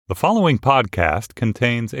The following podcast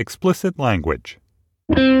contains explicit language.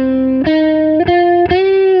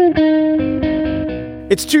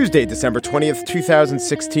 It's Tuesday, December 20th,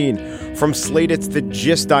 2016. From Slate, it's The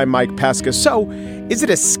Gist. I'm Mike Pesca. So, is it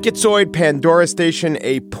a schizoid Pandora station,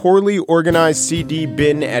 a poorly organized CD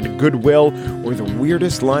bin at Goodwill, or the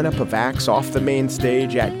weirdest lineup of acts off the main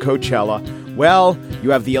stage at Coachella? Well, you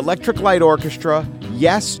have the Electric Light Orchestra,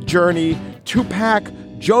 Yes, Journey, Tupac,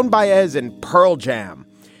 Joan Baez, and Pearl Jam.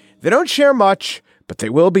 They don't share much, but they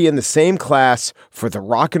will be in the same class for the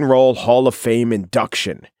Rock and Roll Hall of Fame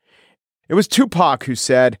induction. It was Tupac who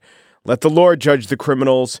said, "Let the Lord judge the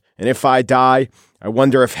criminals, and if I die, I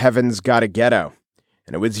wonder if heaven's got a ghetto."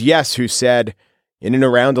 And it was Yes who said, "In and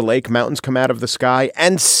around a lake, mountains come out of the sky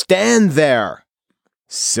and stand there."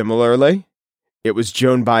 Similarly, it was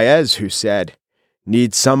Joan Baez who said,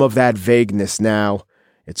 "Need some of that vagueness now.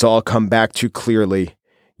 It's all come back too clearly.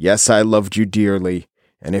 Yes, I loved you dearly.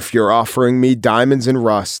 And if you're offering me diamonds and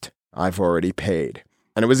rust, I've already paid."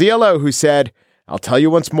 And it was ELO who said, "I'll tell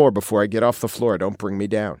you once more before I get off the floor, don't bring me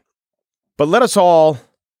down." But let us all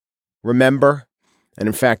remember, and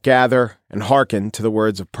in fact gather and hearken to the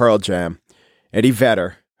words of Pearl Jam, Eddie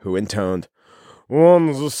Vedder, who intoned,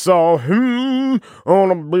 "Once I saw him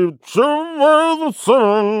on a beach over the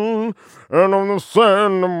sun, and on the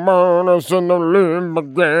sand of minus and the limb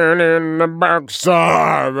began in the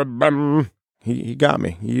backside." He got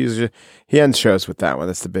me. He ends shows with that one.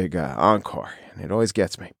 That's the big encore, and it always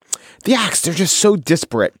gets me. The acts, they're just so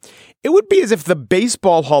disparate. It would be as if the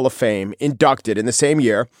Baseball Hall of Fame inducted in the same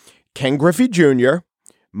year Ken Griffey Jr.,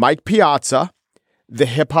 Mike Piazza, the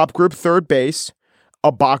hip-hop group Third Base,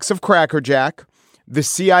 a box of Cracker Jack, the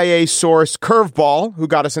CIA source Curveball, who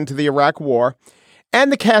got us into the Iraq War,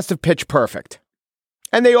 and the cast of Pitch Perfect.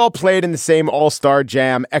 And they all played in the same All-Star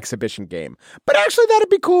Jam exhibition game. But actually, that'd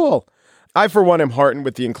be cool. I, for one, am heartened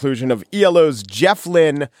with the inclusion of ELO's Jeff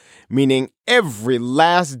Lynne, meaning every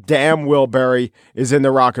last damn Wilbury is in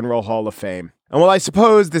the Rock and Roll Hall of Fame. And while I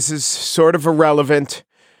suppose this is sort of irrelevant,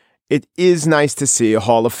 it is nice to see a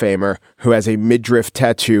Hall of Famer who has a midriff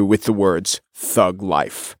tattoo with the words Thug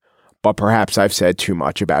Life. But perhaps I've said too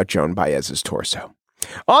much about Joan Baez's torso.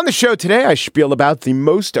 On the show today, I spiel about the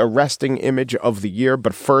most arresting image of the year.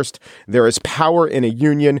 But first, there is power in a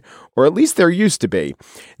union, or at least there used to be.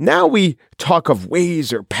 Now we talk of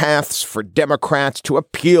ways or paths for Democrats to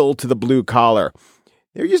appeal to the blue collar.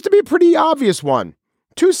 There used to be a pretty obvious one.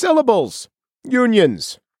 2 syllables.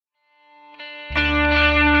 Unions.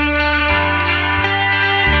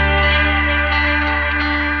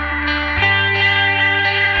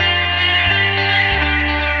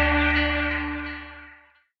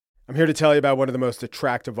 I'm here to tell you about one of the most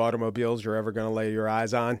attractive automobiles you're ever going to lay your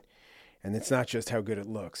eyes on. And it's not just how good it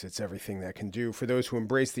looks, it's everything that can do. For those who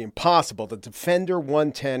embrace the impossible, the Defender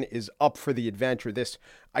 110 is up for the adventure. This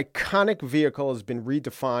iconic vehicle has been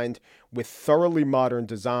redefined with thoroughly modern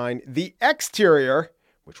design. The exterior,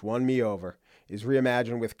 which won me over, is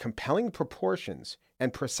reimagined with compelling proportions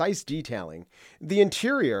and precise detailing. The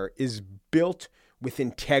interior is built with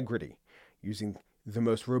integrity, using the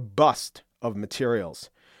most robust of materials.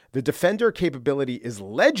 The Defender capability is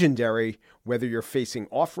legendary, whether you're facing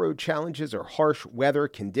off-road challenges or harsh weather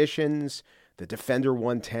conditions. The Defender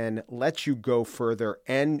 110 lets you go further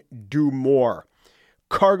and do more.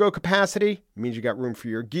 Cargo capacity means you got room for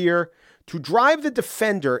your gear. To drive the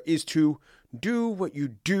Defender is to do what you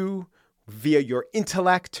do via your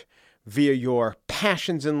intellect, via your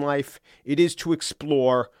passions in life. It is to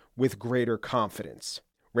explore with greater confidence.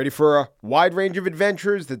 Ready for a wide range of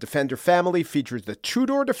adventures? The Defender family features the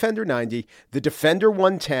 2-door Defender 90, the Defender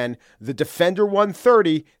 110, the Defender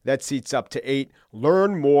 130 that seats up to 8.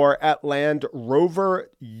 Learn more at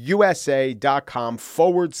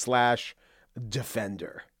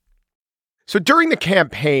landroverusa.com/Defender. So during the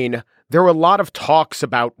campaign, there were a lot of talks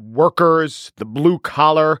about workers, the blue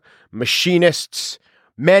collar, machinists,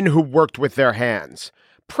 men who worked with their hands.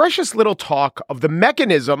 Precious little talk of the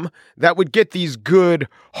mechanism that would get these good,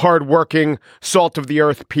 hardworking,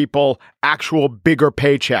 salt-of-the-earth people actual bigger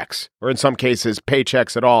paychecks, or in some cases,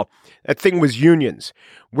 paychecks at all. That thing was unions.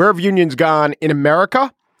 Where have unions gone in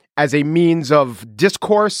America? As a means of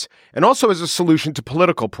discourse and also as a solution to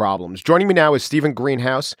political problems. Joining me now is Stephen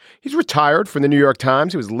Greenhouse. He's retired from the New York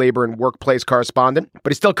Times. He was labor and workplace correspondent,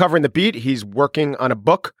 but he's still covering the beat. He's working on a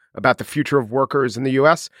book about the future of workers in the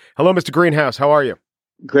U.S. Hello, Mr. Greenhouse. How are you?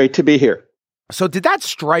 Great to be here. So did that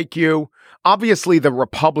strike you? Obviously, the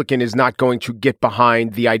Republican is not going to get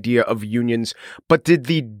behind the idea of unions, but did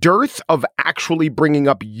the dearth of actually bringing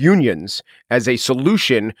up unions as a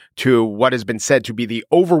solution to what has been said to be the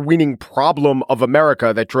overweening problem of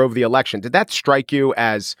America that drove the election, did that strike you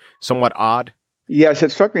as somewhat odd? Yes,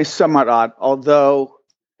 it struck me somewhat odd, although,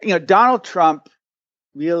 Donald Trump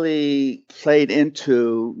really played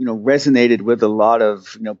into, resonated with a lot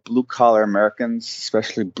of, blue collar Americans,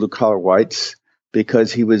 especially blue collar whites,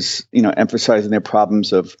 because he was, emphasizing their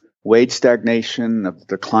problems of wage stagnation, of the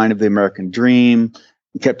decline of the American dream.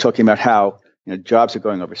 He kept talking about how, jobs are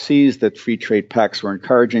going overseas, that free trade pacts were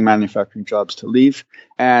encouraging manufacturing jobs to leave.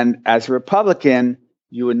 And as a Republican,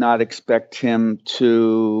 you would not expect him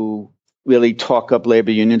to really talk up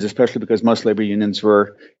labor unions, especially because most labor unions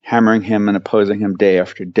were hammering him and opposing him day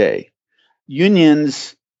after day.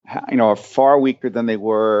 Unions, are far weaker than they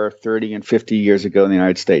were 30 and 50 years ago in the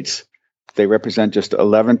United States. They represent just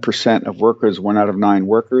 11% of workers, 1 out of 9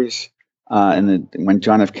 workers. When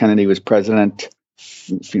John F. Kennedy was president,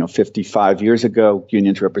 55 years ago,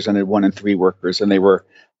 unions represented 1 in 3 workers, and they were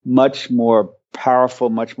much more powerful,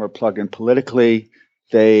 much more plugged in politically.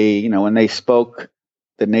 They, when they spoke,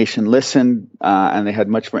 the nation listened, and they had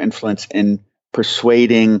much more influence in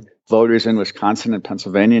persuading voters in Wisconsin and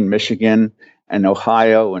Pennsylvania and Michigan and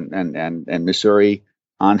Ohio and Missouri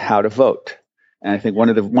on how to vote. And I think one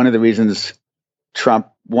of the reasons Trump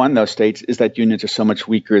won those states is that unions are so much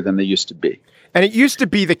weaker than they used to be. And it used to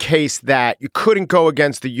be the case that you couldn't go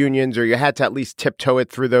against the unions, or you had to at least tiptoe it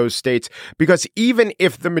through those states, because even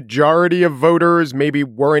if the majority of voters maybe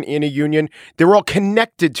weren't in a union, they were all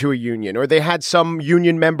connected to a union, or they had some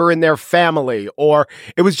union member in their family, or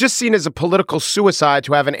it was just seen as a political suicide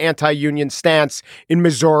to have an anti-union stance in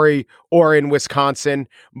Missouri or in Wisconsin,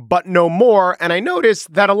 but no more. And I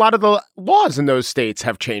noticed that a lot of the laws in those states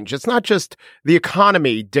have changed. It's not just the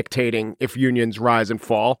economy dictating if unions rise and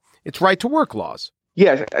fall. It's right to work laws.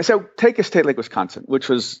 Yeah. So take a state like Wisconsin,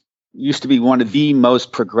 which used to be one of the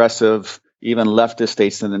most progressive, even leftist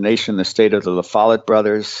states in the nation, the state of the La Follette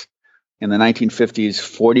brothers. In the 1950s,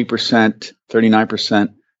 40%,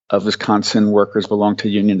 39% of Wisconsin workers belonged to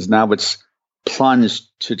unions. Now it's plunged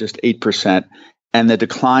to just 8%. And the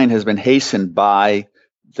decline has been hastened by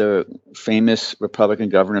the famous Republican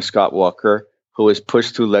governor, Scott Walker, who has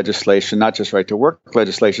pushed through legislation, not just right to work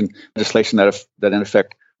legislation that in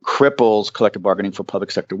effect cripples collective bargaining for public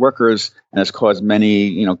sector workers and has caused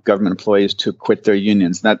many, government employees to quit their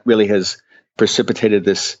unions. And that really has precipitated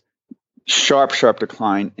this sharp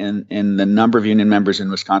decline in the number of union members in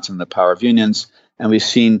Wisconsin, the power of unions. And we've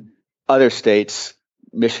seen other states,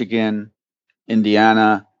 Michigan,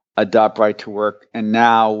 Indiana, adopt right to work. And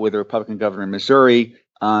now with the Republican governor in Missouri,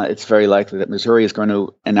 it's very likely that Missouri is going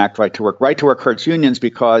to enact right to work. Right to work hurts unions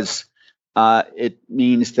because it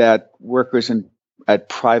means that workers at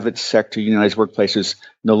private sector unionized workplaces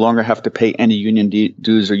no longer have to pay any union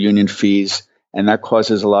dues or union fees. And that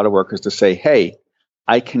causes a lot of workers to say, hey,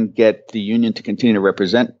 I can get the union to continue to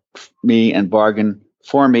represent me and bargain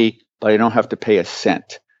for me, but I don't have to pay a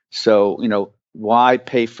cent. So, why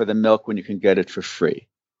pay for the milk when you can get it for free?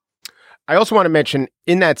 I also want to mention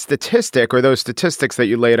in that statistic, or those statistics that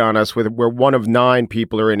you laid on us with where 1 of 9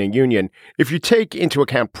 people are in a union, if you take into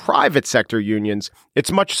account private sector unions,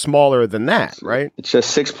 it's much smaller than that, right? It's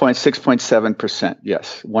just 6.7%.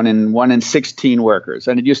 Yes. 1 in 16 workers.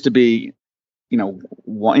 And it used to be,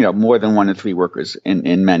 more than 1 in 3 workers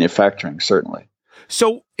in manufacturing, certainly.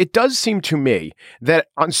 So it does seem to me that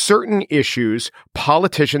on certain issues,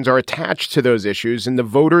 politicians are attached to those issues and the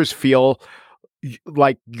voters feel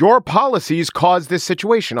like your policies caused this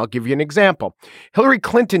situation. I'll give you an example. Hillary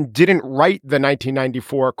Clinton didn't write the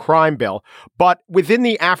 1994 crime bill, but within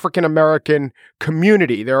the African American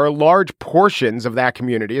community, there are large portions of that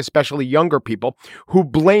community, especially younger people, who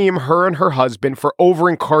blame her and her husband for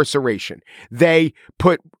over-incarceration. They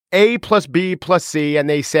put A plus B plus C, and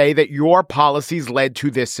they say that your policies led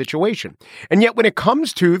to this situation. And yet when it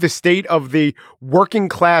comes to the state of the working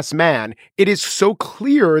class man, it is so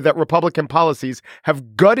clear that Republican policies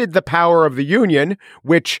have gutted the power of the union,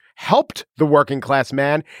 which helped the working class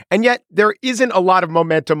man. And yet there isn't a lot of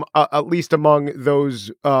momentum, at least among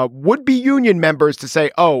those would-be union members, to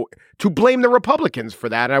say, to blame the Republicans for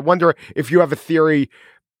that. And I wonder if you have a theory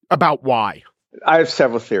about why. I have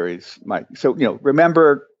several theories, Mike. So,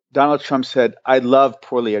 remember, Donald Trump said, I love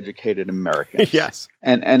poorly educated Americans. Yes.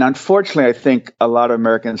 And unfortunately, I think a lot of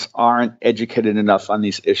Americans aren't educated enough on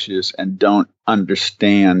these issues and don't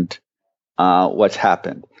understand what's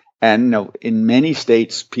happened. And in many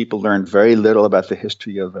states, people learn very little about the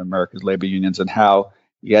history of America's labor unions and how,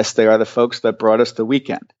 yes, they are the folks that brought us the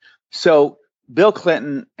weekend. So Bill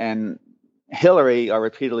Clinton and Hillary are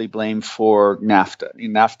repeatedly blamed for NAFTA.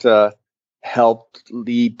 NAFTA helped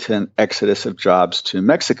lead to an exodus of jobs to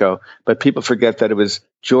Mexico, but people forget that it was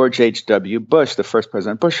George H.W. Bush, the first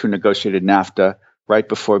President Bush, who negotiated NAFTA right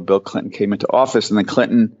before Bill Clinton came into office. And then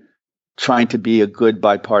Clinton, trying to be a good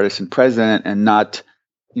bipartisan president and not,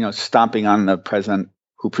 stomping on the president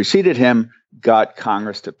who preceded him, got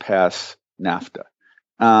Congress to pass NAFTA.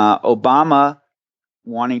 Obama,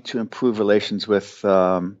 wanting to improve relations with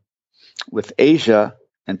Asia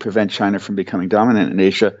and prevent China from becoming dominant in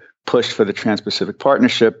Asia, pushed for the Trans-Pacific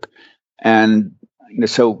Partnership. And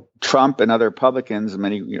so Trump and other Republicans,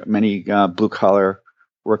 many blue-collar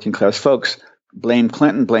working-class folks, blame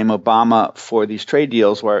Clinton, blame Obama for these trade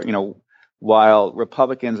deals, where, while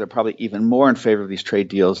Republicans are probably even more in favor of these trade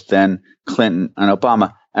deals than Clinton and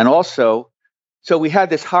Obama. And also, so we had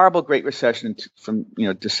this horrible Great Recession from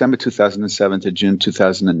December 2007 to June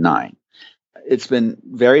 2009. It's been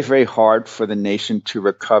very, very hard for the nation to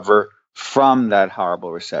recover from that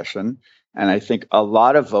horrible recession. And I think a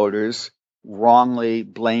lot of voters wrongly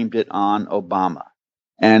blamed it on Obama.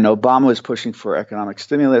 And Obama was pushing for economic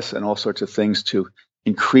stimulus and all sorts of things to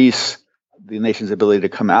increase the nation's ability to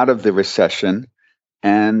come out of the recession.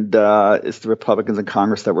 And it's the Republicans in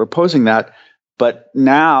Congress that were opposing that. But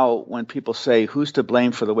now when people say, who's to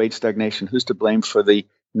blame for the wage stagnation, who's to blame for the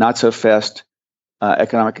not so fast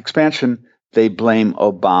economic expansion, they blame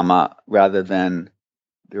Obama rather than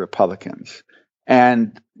the Republicans.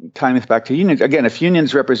 And tying this back to unions, again, if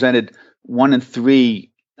unions represented 1 in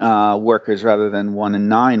 3 workers rather than 1 in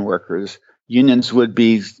 9 workers, unions would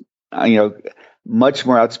be, much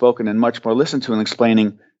more outspoken and much more listened to in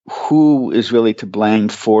explaining who is really to blame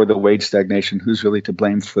for the wage stagnation, who's really to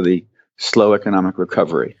blame for the slow economic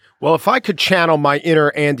recovery. Well, if I could channel my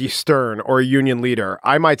inner Andy Stern or a union leader,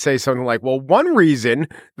 I might say something like, well, one reason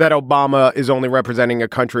that Obama is only representing a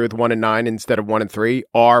country with 1 in 9 instead of 1 in 3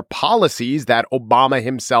 are policies that Obama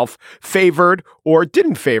himself favored or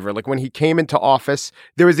didn't favor. Like when he came into office,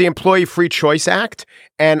 there was the Employee Free Choice Act.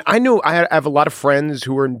 And I have a lot of friends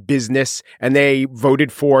who are in business and the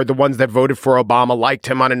ones that voted for Obama liked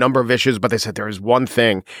him on a number of issues, but they said there is one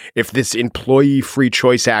thing. If this Employee Free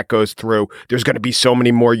Choice Act goes through, there's going to be so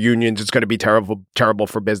many more unions. It's going to be terrible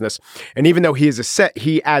for business. And even though he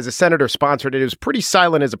as a senator sponsored it, it was pretty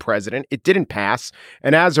silent as a president. It didn't pass.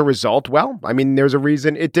 And as a result, there's a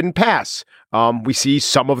reason it didn't pass. We see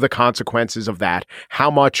some of the consequences of that.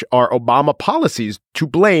 How much are Obama policies to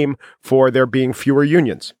blame for there being fewer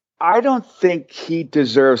unions? I don't think he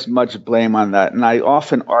deserves much blame on that. And I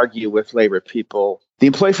often argue with labor people. The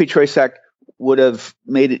Employee Free Choice Act would have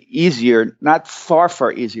made it easier, not far,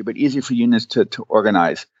 far easier, but easier for unions to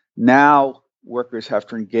organize. Now workers have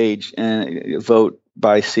to engage in a vote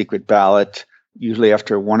by secret ballot, usually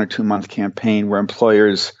after a 1 or 2 month campaign where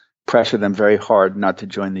employers pressure them very hard not to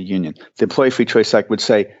join the union. The Employee Free Choice Act would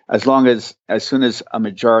say, as soon as a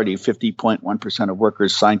majority, 50.1% of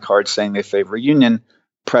workers sign cards saying they favor a union,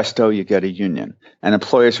 presto, you get a union. And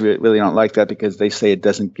employers really don't like that because they say it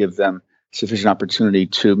doesn't give them sufficient opportunity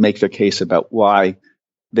to make their case about why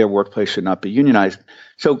their workplace should not be unionized.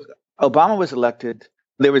 So Obama was elected.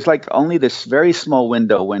 There was only this very small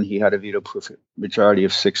window when he had a veto-proof majority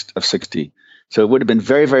of 60. So it would have been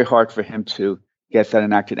very, very hard for him to get that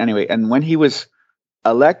enacted anyway. And when he was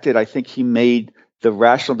elected, I think he made the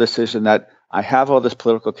rational decision that I have all this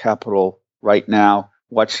political capital right now.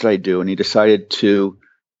 What should I do? And he decided to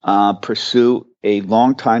pursue a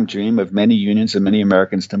longtime dream of many unions and many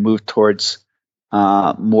Americans to move towards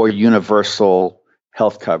more universal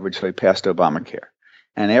health coverage. So he passed Obamacare.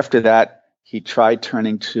 And after that, he tried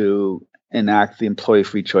turning to enact the Employee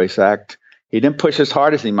Free Choice Act. He didn't push as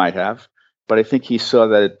hard as he might have, but I think he saw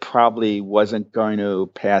that it probably wasn't going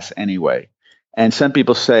to pass anyway. And some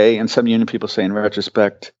people say, and some union people say in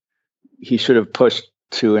retrospect, he should have pushed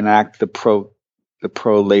to enact the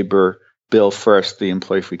pro-labor bill first, the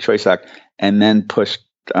Employee Free Choice Act, and then pushed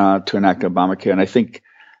to enact Obamacare. And I think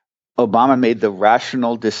Obama made the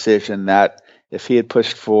rational decision that if he had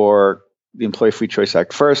pushed for the Employee Free Choice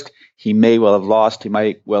Act first, he may well have lost. He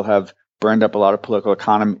might well have burned up a lot of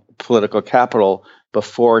political capital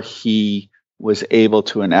before he was able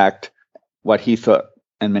to enact what he thought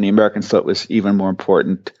and many Americans thought was even more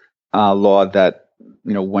important law that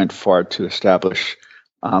went far to establish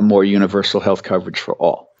more universal health coverage for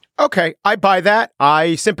all. Okay, I buy that.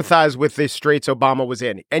 I sympathize with the straits Obama was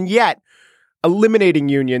in. And yet, eliminating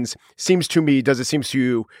unions seems to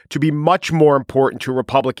you to be much more important to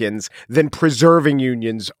Republicans than preserving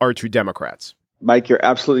unions are to Democrats? Mike, you're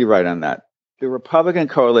absolutely right on that. The Republican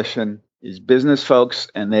coalition is business folks,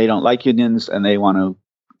 and they don't like unions, and they want to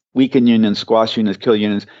weaken unions, squash unions, kill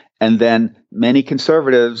unions. And then many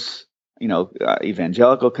conservatives,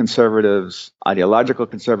 evangelical conservatives, ideological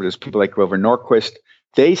conservatives, people like Grover Norquist,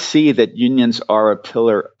 they see that unions are a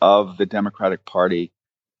pillar of the Democratic Party,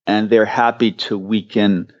 and they're happy to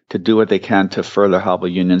weaken, to do what they can to further hobble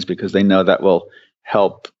unions because they know that will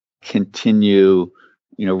help continue,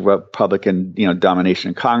 Republican, domination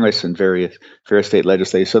in Congress and various state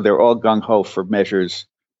legislatures. So they're all gung ho for measures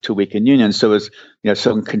to weaken unions. So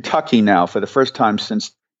so in Kentucky now, for the first time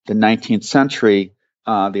since the 19th century,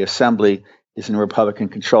 the Assembly is in Republican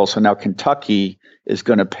control. So now Kentucky is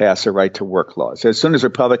going to pass a right to work law. So as soon as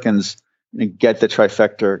Republicans get the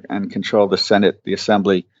trifecta and control the Senate, the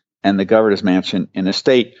Assembly, and the governor's mansion in a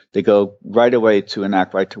state, they go right away to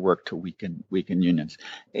enact right to work to weaken unions.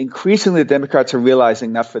 Increasingly, the Democrats are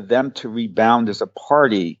realizing that for them to rebound as a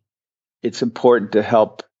party, it's important to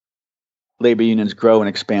help labor unions grow and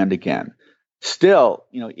expand again. Still,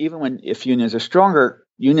 even if unions are stronger,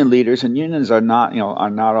 union leaders and unions are not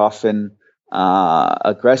often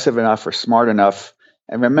aggressive enough or smart enough.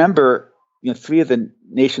 And remember, three of the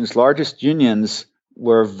nation's largest unions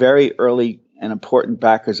were very early and important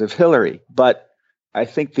backers of Hillary. But I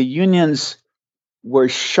think the unions were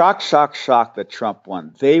shocked that Trump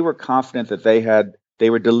won. They were confident that they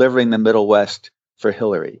were delivering the Middle West for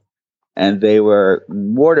Hillary. And they were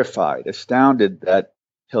mortified, astounded that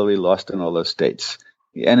Hillary lost in all those states.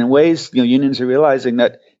 And in ways, unions are realizing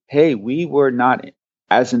that, hey, we were not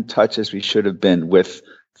as in touch as we should have been with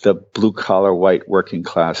the blue-collar white working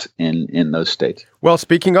class in those states. Well,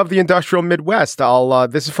 speaking of the industrial Midwest,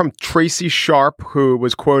 this is from Tracy Sharp, who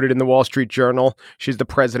was quoted in the Wall Street Journal. She's the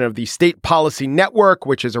president of the State Policy Network,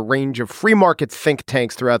 which is a range of free market think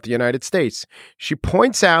tanks throughout the United States. She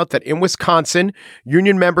points out that in Wisconsin,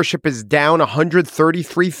 union membership is down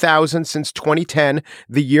 133,000 since 2010,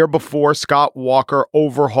 the year before Scott Walker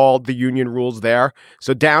overhauled the union rules there.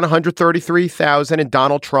 So down 133,000, and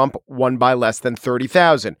Donald Trump won by less than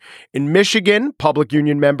 30,000. In Michigan, public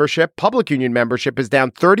union membership is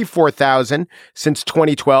down 34,000 since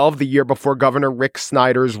 2012, the year before Governor Rick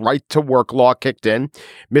Snyder's right to work law kicked in.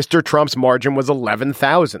 Mr. Trump's margin was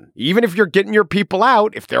 11,000. Even if you're getting your people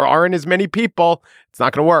out, if there aren't as many people, it's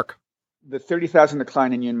not going to work. The 30,000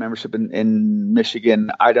 decline in union membership in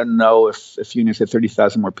Michigan, I don't know if unions had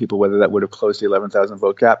 30,000 more people, whether that would have closed the 11,000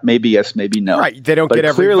 vote gap. Maybe yes, maybe no. Right. They don't get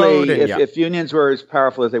every vote. If unions were as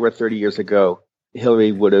powerful as they were 30 years ago,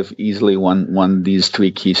 Hillary would have easily won these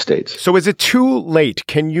three key states. So is it too late?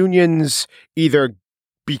 Can unions either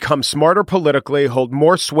become smarter politically, hold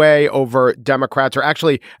more sway over Democrats, or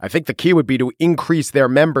actually, I think the key would be to increase their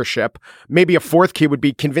membership? Maybe a fourth key would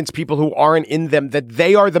be convince people who aren't in them that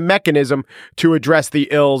they are the mechanism to address the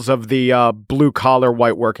ills of the blue-collar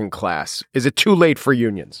white working class. Is it too late for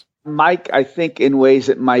unions? Mike, I think in ways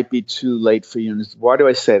it might be too late for unions. Why do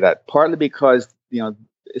I say that? Partly because,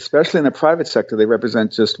 especially in the private sector, they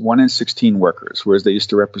represent just 1 in 16 workers, whereas they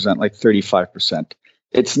used to represent like 35%.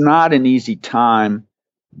 It's not an easy time,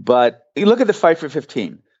 but you look at the Fight for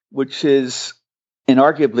 15, which is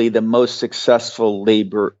inarguably the most successful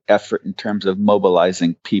labor effort in terms of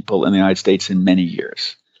mobilizing people in the United States in many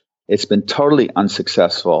years. It's been totally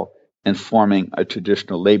unsuccessful in forming a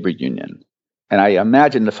traditional labor union. And I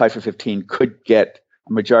imagine the Fight for 15 could get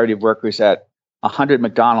a majority of workers at 100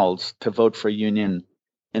 McDonald's to vote for a union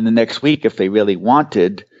in the next week if they really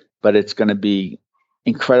wanted, but it's going to be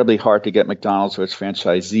incredibly hard to get McDonald's or its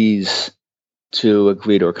franchisees to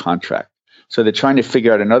agree to a contract. So they're trying to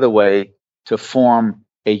figure out another way to form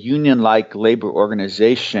a union-like labor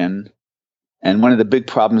organization. And one of the big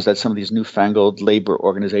problems that some of these newfangled labor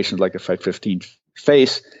organizations like the Fight 15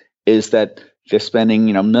 face is that they're spending,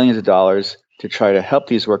 millions of dollars to try to help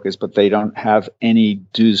these workers, but they don't have any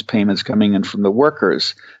dues payments coming in from the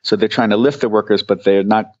workers. So they're trying to lift the workers, but they're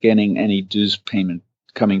not getting any dues payment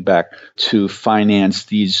coming back to finance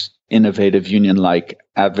these innovative union-like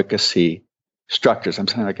advocacy structures. I'm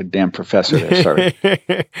sounding like a damn professor there, sorry.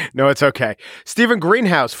 No, it's okay. Stephen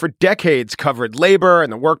Greenhouse, for decades, covered labor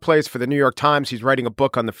and the workplace for the New York Times. He's writing a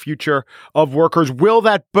book on the future of workers. Will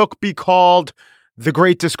that book be called The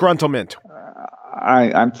Great Disgruntlement?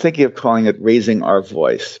 I'm thinking of calling it Raising Our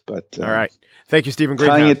Voice, but all right. Thank you, Stephen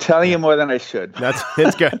Greenhouse. Telling you more than I should.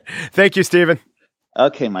 It's good. Thank you, Stephen.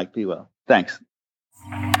 Okay, Mike. Be well. Thanks.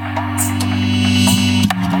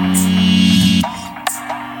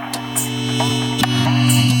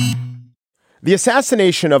 The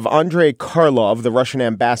assassination of Andrei Karlov, the Russian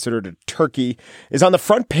ambassador to Turkey, is on the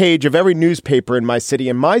front page of every newspaper in my city,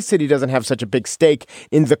 and my city doesn't have such a big stake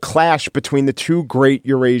in the clash between the two great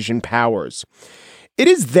Eurasian powers. It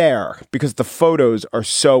is there because the photos are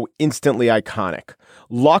so instantly iconic.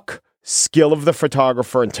 Luck, skill of the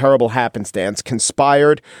photographer, and terrible happenstance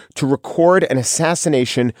conspired to record an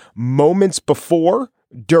assassination moments before,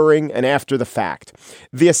 during, and after the fact.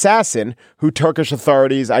 The assassin, who Turkish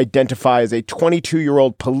authorities identify as a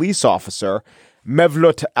 22-year-old police officer,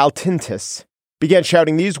 Mevlut Altintis, began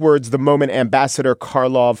shouting these words the moment Ambassador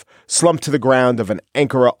Karlov slumped to the ground of an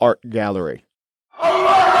Ankara art gallery.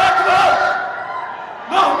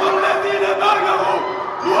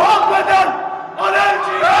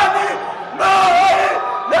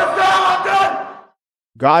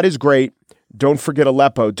 God is great. Don't forget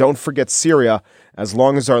Aleppo. Don't forget Syria. As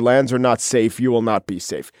long as our lands are not safe, you will not be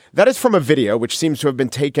safe. That is from a video which seems to have been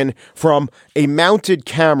taken from a mounted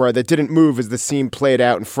camera that didn't move as the scene played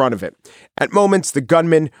out in front of it. At moments, the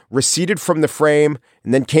gunman receded from the frame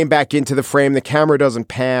and then came back into the frame. The camera doesn't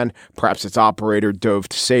pan. Perhaps its operator dove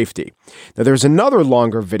to safety. Now, there's another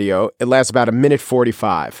longer video. It lasts about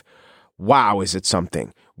 1:45. Wow, is it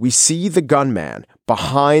something? We see the gunman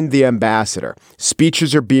behind the ambassador.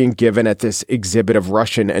 Speeches are being given at this exhibit of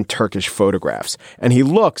Russian and Turkish photographs. And he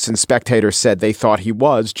looks, and spectators said they thought he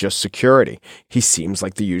was just security. He seems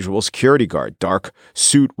like the usual security guard. Dark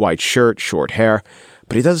suit, white shirt, short hair.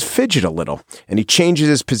 But he does fidget a little, and he changes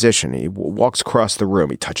his position. He walks across the room.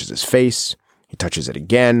 He touches his face. He touches it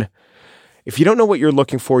again. If you don't know what you're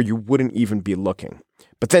looking for, you wouldn't even be looking.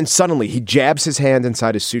 But then suddenly he jabs his hand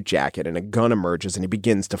inside his suit jacket and a gun emerges and he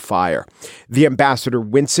begins to fire. The ambassador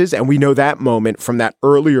winces, and we know that moment from that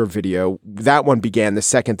earlier video. That one began the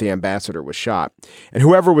second the ambassador was shot. And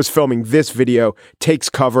whoever was filming this video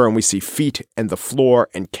takes cover and we see feet and the floor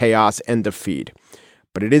and chaos, end of feed.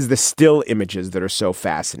 But it is the still images that are so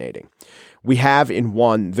fascinating. We have in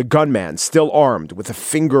one the gunman still armed with a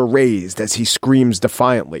finger raised as he screams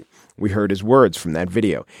defiantly. We heard his words from that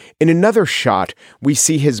video. In another shot, we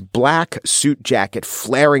see his black suit jacket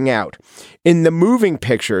flaring out. In the moving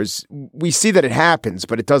pictures, we see that it happens,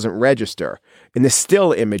 but it doesn't register. In the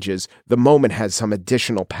still images, the moment has some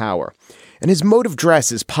additional power. And his mode of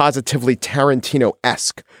dress is positively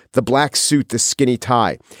Tarantino-esque. The black suit, the skinny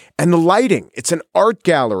tie. And the lighting, it's an art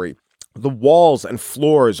gallery. The walls and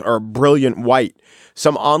floors are brilliant white.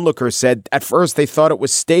 Some onlookers said at first they thought it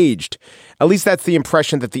was staged. At least that's the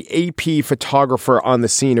impression that the AP photographer on the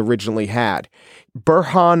scene originally had.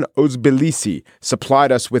 Burhan Ozbilisi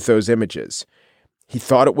supplied us with those images. He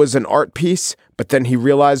thought it was an art piece, but then he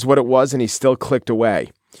realized what it was and he still clicked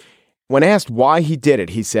away. When asked why he did it,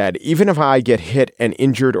 he said, "Even if I get hit and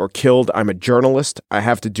injured or killed, I'm a journalist. I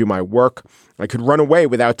have to do my work. I could run away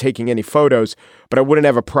without taking any photos, but I wouldn't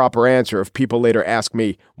have a proper answer if people later ask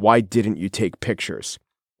me, why didn't you take pictures?"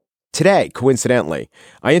 Today, coincidentally,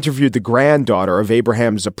 I interviewed the granddaughter of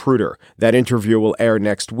Abraham Zapruder. That interview will air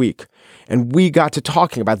next week. And we got to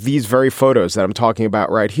talking about these very photos that I'm talking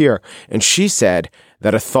about right here. And she said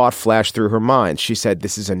that a thought flashed through her mind. She said,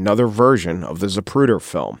 this is another version of the Zapruder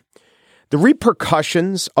film. The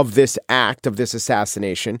repercussions of this act, of this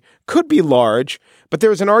assassination, could be large, but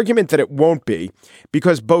there is an argument that it won't be,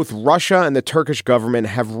 because both Russia and the Turkish government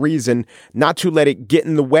have reason not to let it get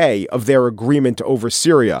in the way of their agreement over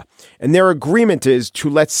Syria. And their agreement is to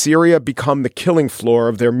let Syria become the killing floor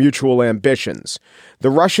of their mutual ambitions. The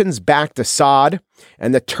Russians backed Assad,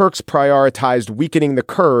 and the Turks prioritized weakening the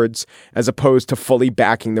Kurds as opposed to fully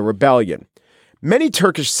backing the rebellion. Many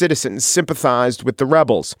Turkish citizens sympathized with the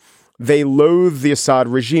rebels. They loathed the Assad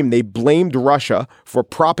regime. They blamed Russia for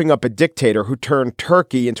propping up a dictator who turned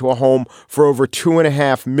Turkey into a home for over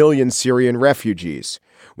 2.5 million Syrian refugees.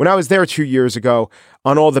 When I was there 2 years ago,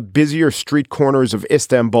 on all the busier street corners of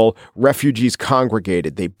Istanbul, refugees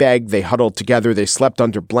congregated. They begged, they huddled together, they slept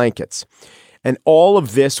under blankets. And all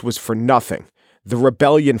of this was for nothing. The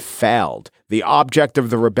rebellion failed. The object of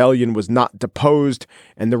the rebellion was not deposed,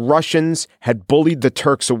 and the Russians had bullied the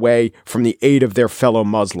Turks away from the aid of their fellow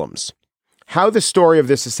Muslims. How the story of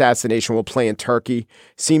this assassination will play in Turkey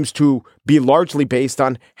seems to be largely based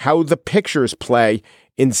on how the pictures play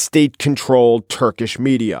in state-controlled Turkish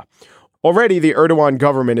media. Already, the Erdogan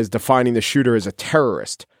government is defining the shooter as a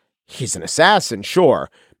terrorist. He's an assassin, sure.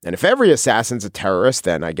 And if every assassin's a terrorist,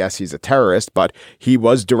 then I guess he's a terrorist, but he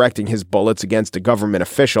was directing his bullets against a government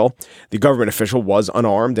official. The government official was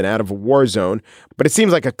unarmed and out of a war zone, but it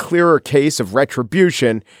seems like a clearer case of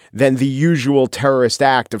retribution than the usual terrorist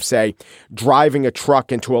act of, say, driving a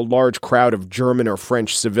truck into a large crowd of German or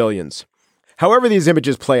French civilians. However these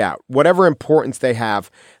images play out, whatever importance they have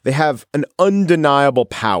an undeniable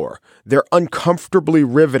power. They're uncomfortably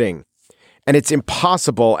riveting. And it's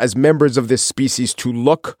impossible as members of this species to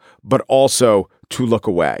look, but also to look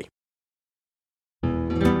away.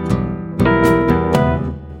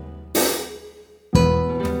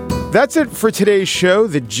 That's it for today's show.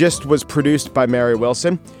 The Gist was produced by Mary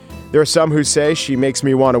Wilson. There are some who say she makes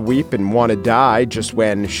me want to weep and want to die just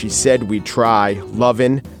when she said we'd try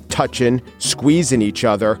loving, touching, squeezing each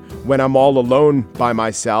other when I'm all alone by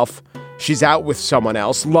myself. She's out with someone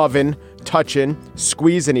else, loving, touching,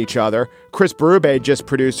 squeezing each other. Chris Berube, just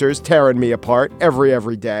producers, tearing me apart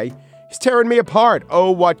every day. He's tearing me apart. Oh,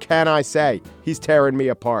 what can I say? He's tearing me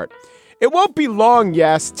apart. It won't be long,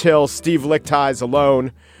 yes, till Steve Lichthigh's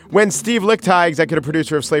alone. When Steve Lichthigh, executive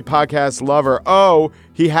producer of Slate Podcast, Lover,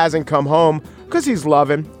 he hasn't come home because he's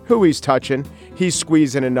loving who he's touching. He's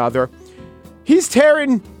squeezing another. He's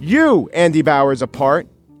tearing you, Andy Bowers, apart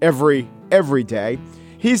every day.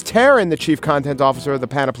 He's tearing the chief content officer of the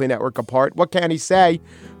Panoply Network apart. What can he say?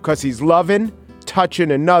 Because he's loving,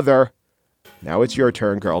 touching another. Now it's your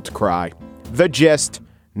turn, girl, to cry. The Gist.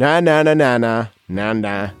 Na na na na na na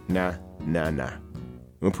na na na na.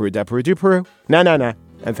 Un Peru da Peru du Peru. Na na na.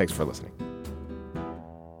 And thanks for listening.